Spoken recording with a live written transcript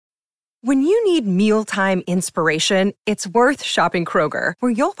When you need mealtime inspiration, it's worth shopping Kroger,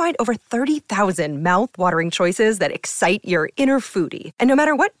 where you'll find over 30,000 mouth-watering choices that excite your inner foodie. And no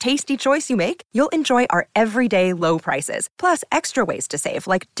matter what tasty choice you make, you'll enjoy our everyday low prices, plus extra ways to save,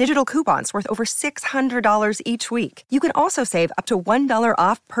 like digital coupons worth over $600 each week. You can also save up to $1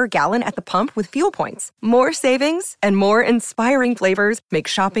 off per gallon at the pump with fuel points. More savings and more inspiring flavors make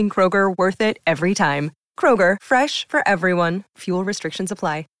shopping Kroger worth it every time. Kroger, fresh for everyone. Fuel restrictions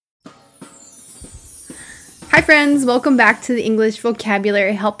apply. Hi friends, welcome back to the English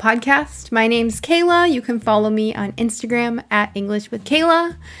Vocabulary Help Podcast. My name's Kayla. You can follow me on Instagram at English with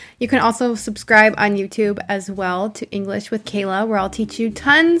Kayla. You can also subscribe on YouTube as well to English with Kayla, where I'll teach you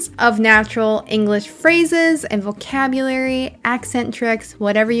tons of natural English phrases and vocabulary, accent tricks,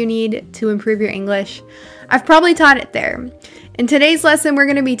 whatever you need to improve your English. I've probably taught it there. In today's lesson, we're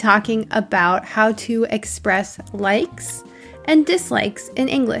going to be talking about how to express likes and dislikes in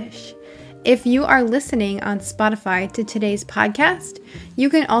English. If you are listening on Spotify to today's podcast, you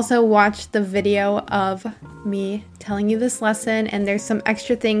can also watch the video of me telling you this lesson, and there's some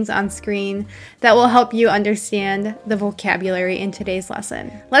extra things on screen that will help you understand the vocabulary in today's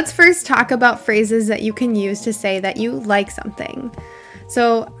lesson. Let's first talk about phrases that you can use to say that you like something.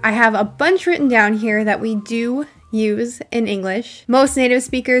 So I have a bunch written down here that we do use in English. Most native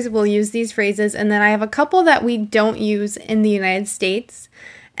speakers will use these phrases, and then I have a couple that we don't use in the United States.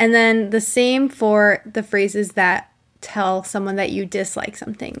 And then the same for the phrases that tell someone that you dislike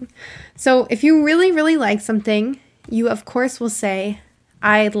something. So if you really, really like something, you of course will say,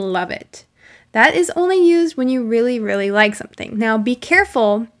 I love it. That is only used when you really, really like something. Now be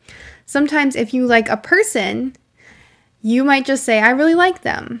careful. Sometimes if you like a person, you might just say, I really like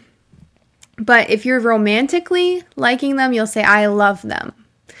them. But if you're romantically liking them, you'll say, I love them.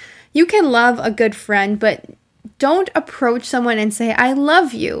 You can love a good friend, but don't approach someone and say, I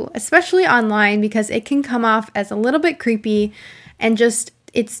love you, especially online, because it can come off as a little bit creepy and just,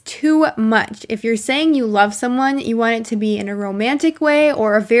 it's too much. If you're saying you love someone, you want it to be in a romantic way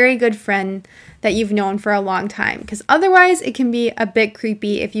or a very good friend that you've known for a long time, because otherwise it can be a bit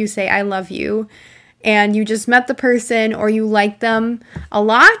creepy if you say, I love you, and you just met the person or you like them a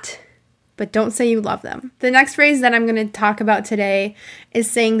lot, but don't say you love them. The next phrase that I'm going to talk about today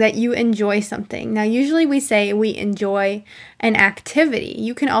is saying that you enjoy something. Now, usually we say we enjoy an activity.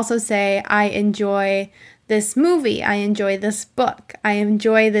 You can also say, I enjoy this movie. I enjoy this book. I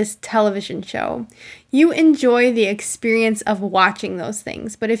enjoy this television show. You enjoy the experience of watching those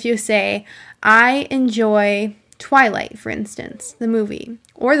things. But if you say, I enjoy Twilight, for instance, the movie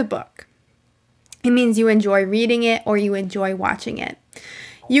or the book, it means you enjoy reading it or you enjoy watching it.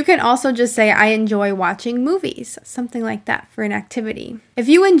 You can also just say, I enjoy watching movies, something like that for an activity. If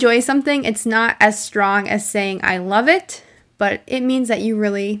you enjoy something, it's not as strong as saying, I love it, but it means that you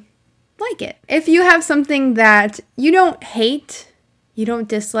really like it. If you have something that you don't hate, you don't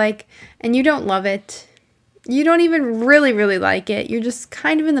dislike, and you don't love it, you don't even really, really like it, you're just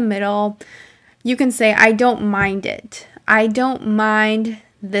kind of in the middle, you can say, I don't mind it. I don't mind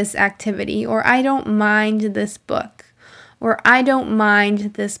this activity, or I don't mind this book, or I don't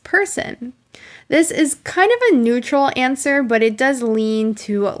mind this person. This is kind of a neutral answer, but it does lean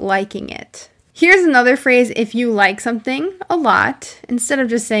to liking it. Here's another phrase if you like something a lot. Instead of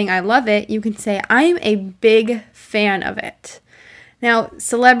just saying I love it, you can say I'm a big fan of it. Now,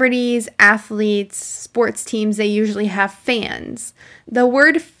 celebrities, athletes, sports teams, they usually have fans. The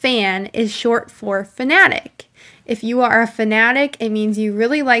word fan is short for fanatic. If you are a fanatic, it means you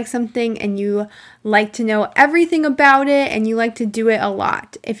really like something and you like to know everything about it and you like to do it a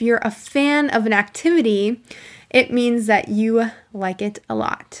lot. If you're a fan of an activity, it means that you like it a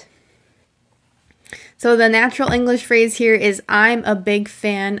lot. So the natural English phrase here is I'm a big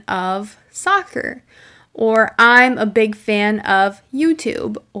fan of soccer, or I'm a big fan of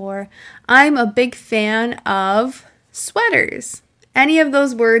YouTube, or I'm a big fan of sweaters. Any of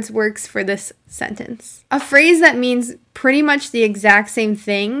those words works for this sentence. A phrase that means pretty much the exact same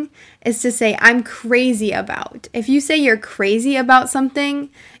thing is to say, I'm crazy about. If you say you're crazy about something,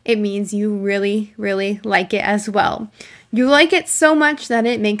 it means you really, really like it as well. You like it so much that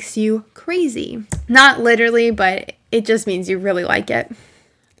it makes you crazy. Not literally, but it just means you really like it.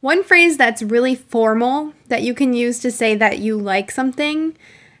 One phrase that's really formal that you can use to say that you like something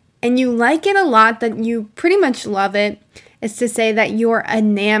and you like it a lot, that you pretty much love it, is to say that you're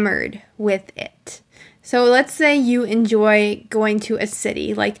enamored with it. So let's say you enjoy going to a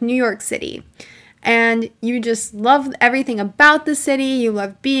city like New York City, and you just love everything about the city. You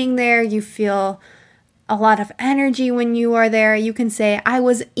love being there. You feel a lot of energy when you are there. You can say, I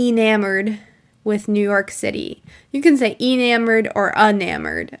was enamored with New York City. You can say enamored or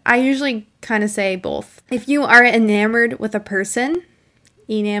enamored. I usually kind of say both. If you are enamored with a person,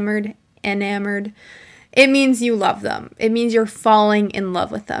 enamored, enamored, it means you love them. It means you're falling in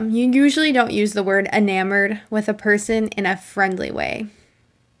love with them. You usually don't use the word enamored with a person in a friendly way.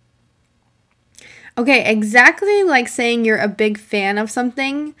 Okay, exactly like saying you're a big fan of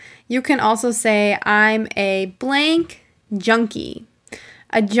something, you can also say, I'm a blank junkie.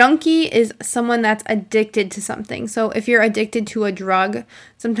 A junkie is someone that's addicted to something. So if you're addicted to a drug,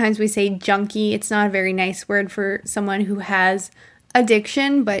 sometimes we say junkie. It's not a very nice word for someone who has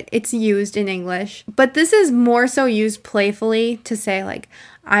addiction, but it's used in English. But this is more so used playfully to say like,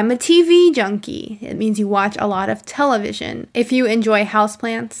 I'm a TV junkie. It means you watch a lot of television. If you enjoy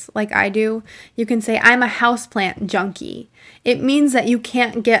houseplants like I do, you can say I'm a houseplant junkie. It means that you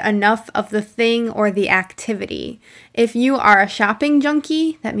can't get enough of the thing or the activity. If you are a shopping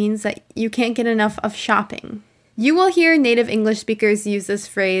junkie, that means that you can't get enough of shopping. You will hear native English speakers use this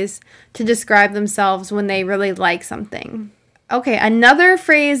phrase to describe themselves when they really like something. Okay, another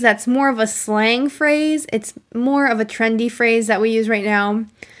phrase that's more of a slang phrase, it's more of a trendy phrase that we use right now,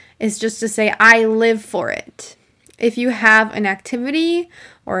 is just to say, I live for it. If you have an activity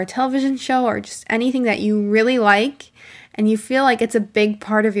or a television show or just anything that you really like and you feel like it's a big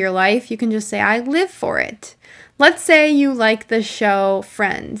part of your life, you can just say, I live for it. Let's say you like the show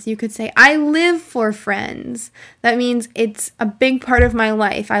Friends. You could say, I live for Friends. That means it's a big part of my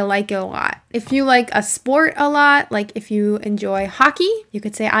life. I like it a lot. If you like a sport a lot, like if you enjoy hockey, you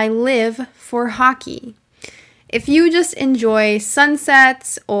could say, I live for hockey. If you just enjoy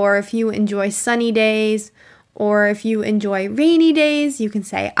sunsets, or if you enjoy sunny days, or if you enjoy rainy days, you can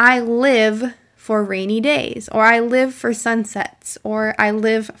say, I live for rainy days, or I live for sunsets, or I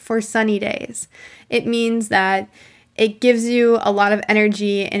live for sunny days. It means that it gives you a lot of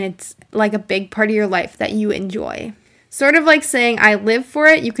energy and it's like a big part of your life that you enjoy. Sort of like saying I live for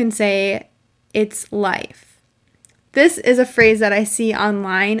it, you can say it's life. This is a phrase that I see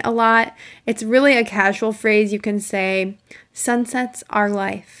online a lot. It's really a casual phrase. You can say sunsets are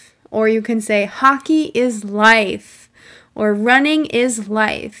life, or you can say hockey is life, or running is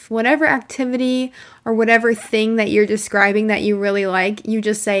life. Whatever activity or whatever thing that you're describing that you really like, you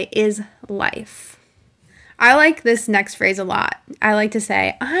just say is life. I like this next phrase a lot. I like to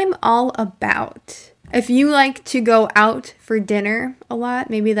say, I'm all about. If you like to go out for dinner a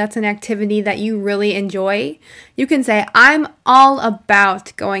lot, maybe that's an activity that you really enjoy, you can say, I'm all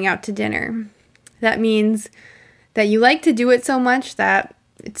about going out to dinner. That means that you like to do it so much that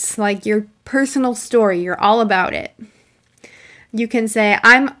it's like your personal story. You're all about it. You can say,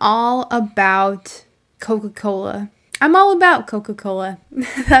 I'm all about Coca-Cola. I'm all about Coca-Cola.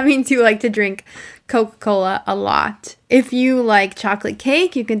 That means you like to drink Coca-Cola a lot. If you like chocolate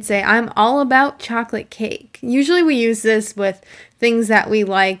cake, you can say, I'm all about chocolate cake. Usually we use this with things that we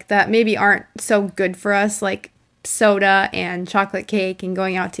like that maybe aren't so good for us, like soda and chocolate cake and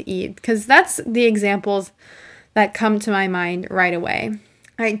going out to eat, because that's the examples that come to my mind right away.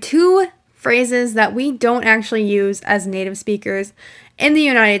 All right, 2 phrases that we don't actually use as native speakers in the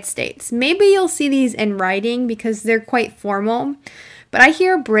United States. Maybe you'll see these in writing because they're quite formal, but I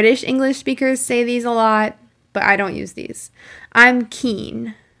hear British English speakers say these a lot, but I don't use these. I'm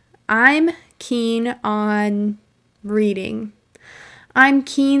keen. I'm keen on reading. I'm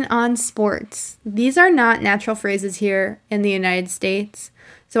keen on sports. These are not natural phrases here in the United States.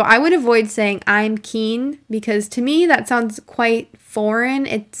 So I would avoid saying I'm keen because to me that sounds quite foreign.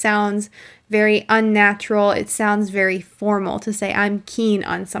 It sounds very unnatural. It sounds very formal to say I'm keen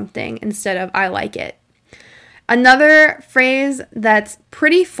on something instead of I like it. Another phrase that's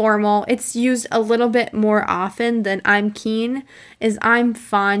pretty formal, it's used a little bit more often than I'm keen, is I'm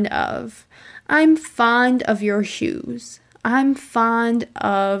fond of. I'm fond of your shoes. I'm fond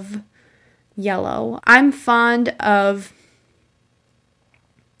of yellow. I'm fond of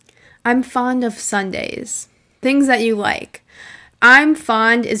Sundays. Things that you like. I'm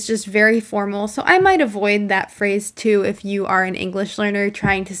fond is just very formal, so I might avoid that phrase too if you are an English learner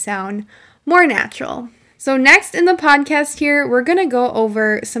trying to sound more natural. So next in the podcast here, we're going to go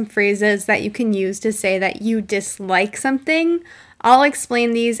over some phrases that you can use to say that you dislike something. I'll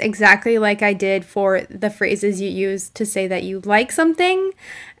explain these exactly like I did for the phrases you use to say that you like something.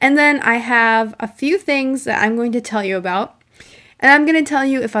 And then I have a few things that I'm going to tell you about. And I'm going to tell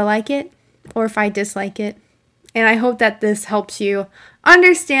you if I like it or if I dislike it. And I hope that this helps you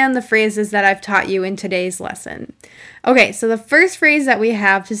understand the phrases that I've taught you in today's lesson. Okay, so the first phrase that we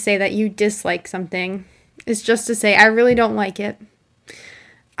have to say that you dislike something is just to say, I really don't like it.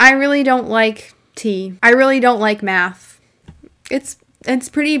 I really don't like tea. I really don't like math. It's It's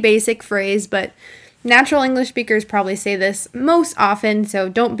pretty basic phrase, but natural English speakers probably say this most often, so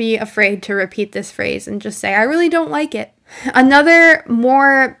don't be afraid to repeat this phrase and just say, I really don't like it. Another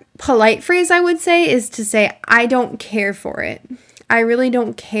more polite phrase I would say is to say, I don't care for it. I really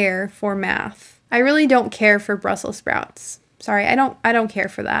don't care for math. I really don't care for Brussels sprouts. Sorry, I don't care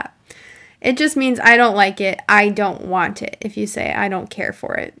for that. It just means I don't like it. I don't want it if you say I don't care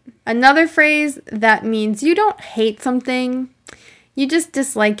for it. Another phrase that means you don't hate something, you just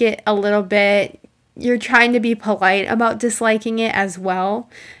dislike it a little bit. You're trying to be polite about disliking it as well,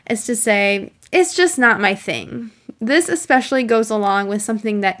 is to say, it's just not my thing. This especially goes along with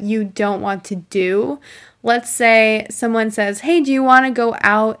something that you don't want to do. Let's say someone says, hey, do you want to go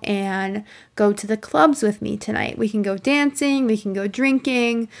out and go to the clubs with me tonight? We can go dancing, we can go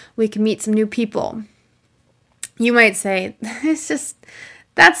drinking, we can meet some new people. You might say,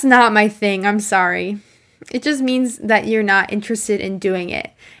 that's not my thing, I'm sorry. It just means that you're not interested in doing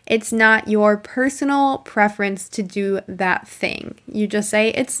it. It's not your personal preference to do that thing. You just say,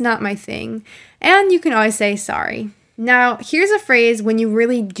 it's not my thing. And you can always say sorry. Now, here's a phrase when you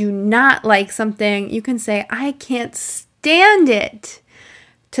really do not like something. You can say, I can't stand it.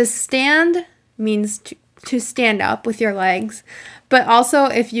 To stand means to stand up with your legs. But also,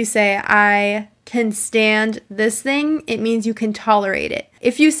 if you say, I can stand this thing, it means you can tolerate it.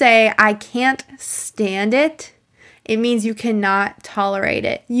 If you say, I can't stand it, it means you cannot tolerate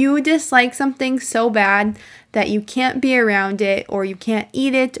it. You dislike something so bad that you can't be around it, or you can't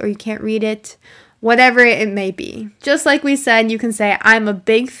eat it, or you can't read it. Whatever it may be. Just like we said, you can say, I'm a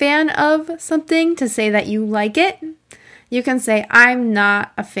big fan of something to say that you like it. You can say, I'm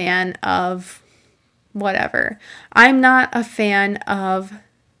not a fan of whatever. I'm not a fan of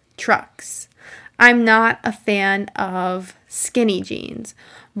trucks. I'm not a fan of skinny jeans.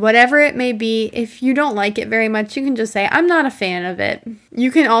 Whatever it may be, if you don't like it very much, you can just say, I'm not a fan of it. You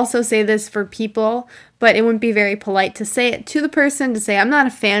can also say this for people, but it wouldn't be very polite to say it to the person, to say, I'm not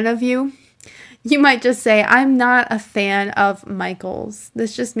a fan of you. You might just say, I'm not a fan of Michael's.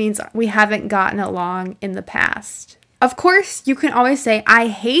 This just means we haven't gotten along in the past. Of course, you can always say, I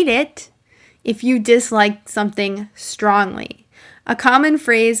hate it if you dislike something strongly. A common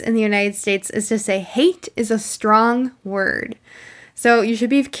phrase in the United States is to say, hate is a strong word. So you should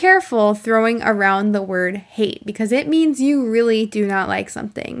be careful throwing around the word hate because it means you really do not like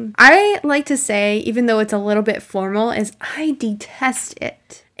something. I like to say, even though it's a little bit formal, is I detest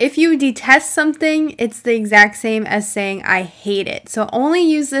it. If you detest something, it's the exact same as saying I hate it. So only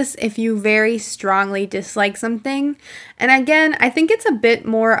use this if you very strongly dislike something. And again, I think it's a bit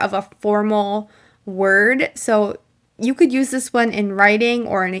more of a formal word. So you could use this one in writing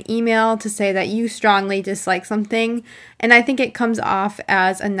or in an email to say that you strongly dislike something. And I think it comes off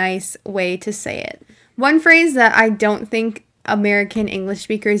as a nice way to say it. One phrase that I don't think American English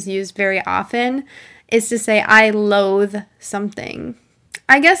speakers use very often is to say I loathe something.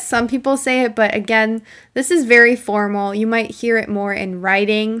 I guess some people say it, but again, this is very formal. You might hear it more in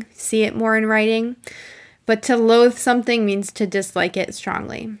writing, see it more in writing. But to loathe something means to dislike it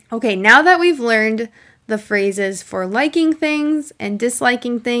strongly. Okay, now that we've learned the phrases for liking things and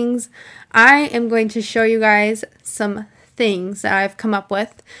disliking things, I am going to show you guys some things that I've come up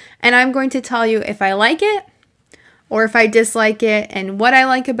with. And I'm going to tell you if I like it or if I dislike it and what I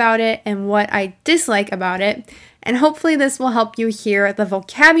like about it and what I dislike about it. And hopefully this will help you hear the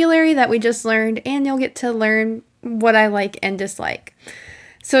vocabulary that we just learned and you'll get to learn what I like and dislike.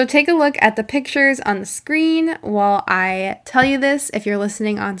 So take a look at the pictures on the screen while I tell you this. If you're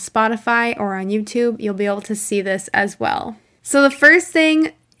listening on Spotify or on YouTube, you'll be able to see this as well. So the first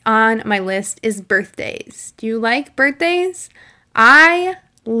thing on my list is birthdays. Do you like birthdays? I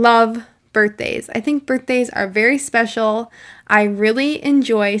love birthdays. I think birthdays are very special. I really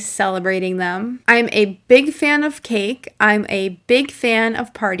enjoy celebrating them. I'm a big fan of cake. I'm a big fan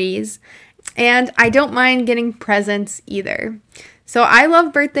of parties. And I don't mind getting presents either. So I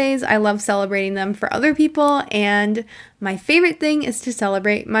love birthdays. I love celebrating them for other people. And my favorite thing is to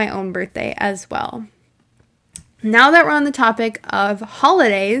celebrate my own birthday as well. Now that we're on the topic of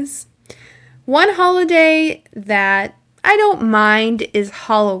holidays, one holiday that I don't mind is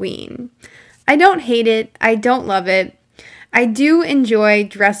Halloween. I don't hate it. I don't love it. I do enjoy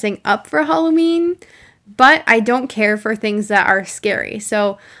dressing up for Halloween, but I don't care for things that are scary.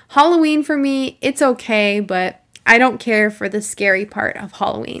 So Halloween for me, it's okay, but I don't care for the scary part of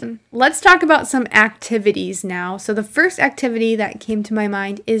Halloween. Let's talk about some activities now. So the first activity that came to my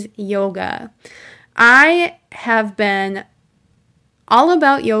mind is yoga. I have been all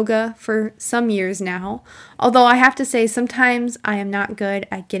about yoga for some years now, although I have to say sometimes I am not good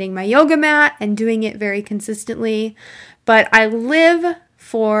at getting my yoga mat and doing it very consistently, But I live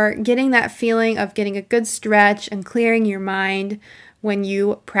for getting that feeling of getting a good stretch and clearing your mind when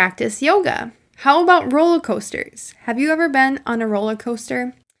you practice yoga. How about roller coasters? Have you ever been on a roller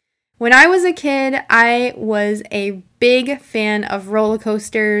coaster? When I was a kid, I was a big fan of roller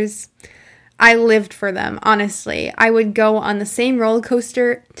coasters. I lived for them, honestly. I would go on the same roller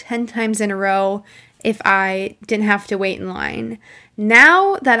coaster 10 times in a row if I didn't have to wait in line.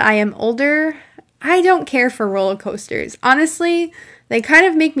 Now that I am older, I don't care for roller coasters. Honestly, they kind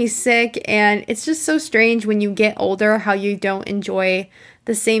of make me sick, and it's just so strange when you get older how you don't enjoy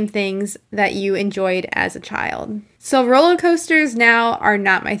the same things that you enjoyed as a child. So roller coasters now are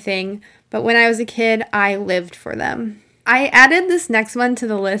not my thing, but when I was a kid, I lived for them. I added this next one to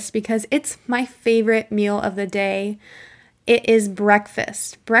the list because it's my favorite meal of the day. It is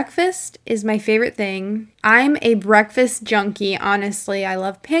breakfast. Breakfast is my favorite thing. I'm a breakfast junkie, honestly. I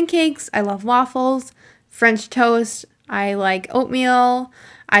love pancakes, I love waffles, French toast, I like oatmeal,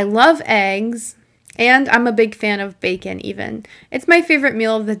 I love eggs, and I'm a big fan of bacon even. It's my favorite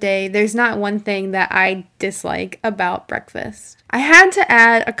meal of the day. There's not one thing that I dislike about breakfast. I had to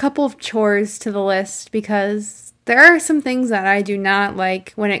add a couple of chores to the list because there are some things that I do not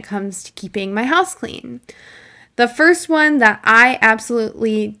like when it comes to keeping my house clean. The first one that I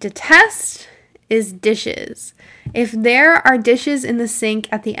absolutely detest is dishes. If there are dishes in the sink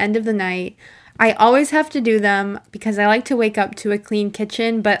at the end of the night, I always have to do them because I like to wake up to a clean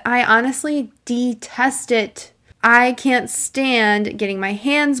kitchen, but I honestly detest it. I can't stand getting my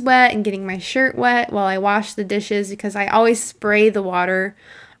hands wet and getting my shirt wet while I wash the dishes because I always spray the water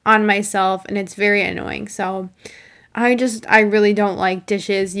on myself and it's very annoying. So I really don't like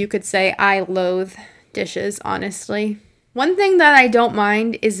dishes. You could say I loathe dishes, honestly. One thing that I don't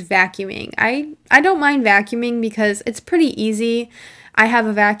mind is vacuuming. I don't mind vacuuming because it's pretty easy. I have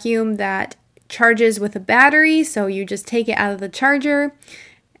a vacuum that charges with a battery, so you just take it out of the charger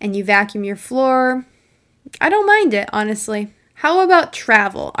and you vacuum your floor. I don't mind it, honestly. How about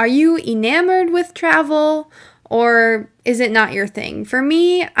travel? Are you enamored with travel or is it not your thing? For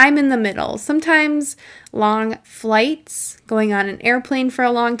me, I'm in the middle. Sometimes long flights, going on an airplane for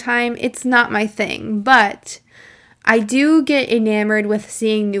a long time, it's not my thing, but I do get enamored with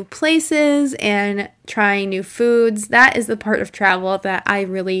seeing new places and trying new foods. That is the part of travel that I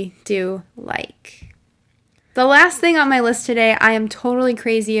really do like. The last thing on my list today I am totally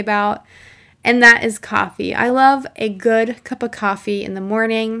crazy about, and that is coffee. I love a good cup of coffee in the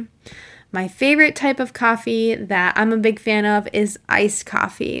morning. My favorite type of coffee that I'm a big fan of is iced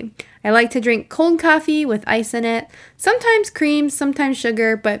coffee. I like to drink cold coffee with ice in it, sometimes cream, sometimes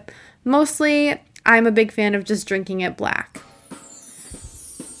sugar, but mostly I'm a big fan of just drinking it black.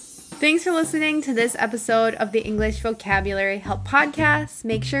 Thanks for listening to this episode of the English Vocabulary Help Podcast.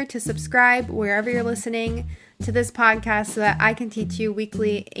 Make sure to subscribe wherever you're listening to this podcast so that I can teach you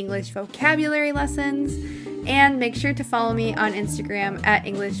weekly English vocabulary lessons. And make sure to follow me on Instagram at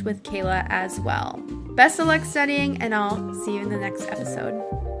English with Kayla as well. Best of luck studying, and I'll see you in the next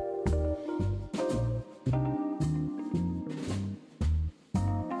episode.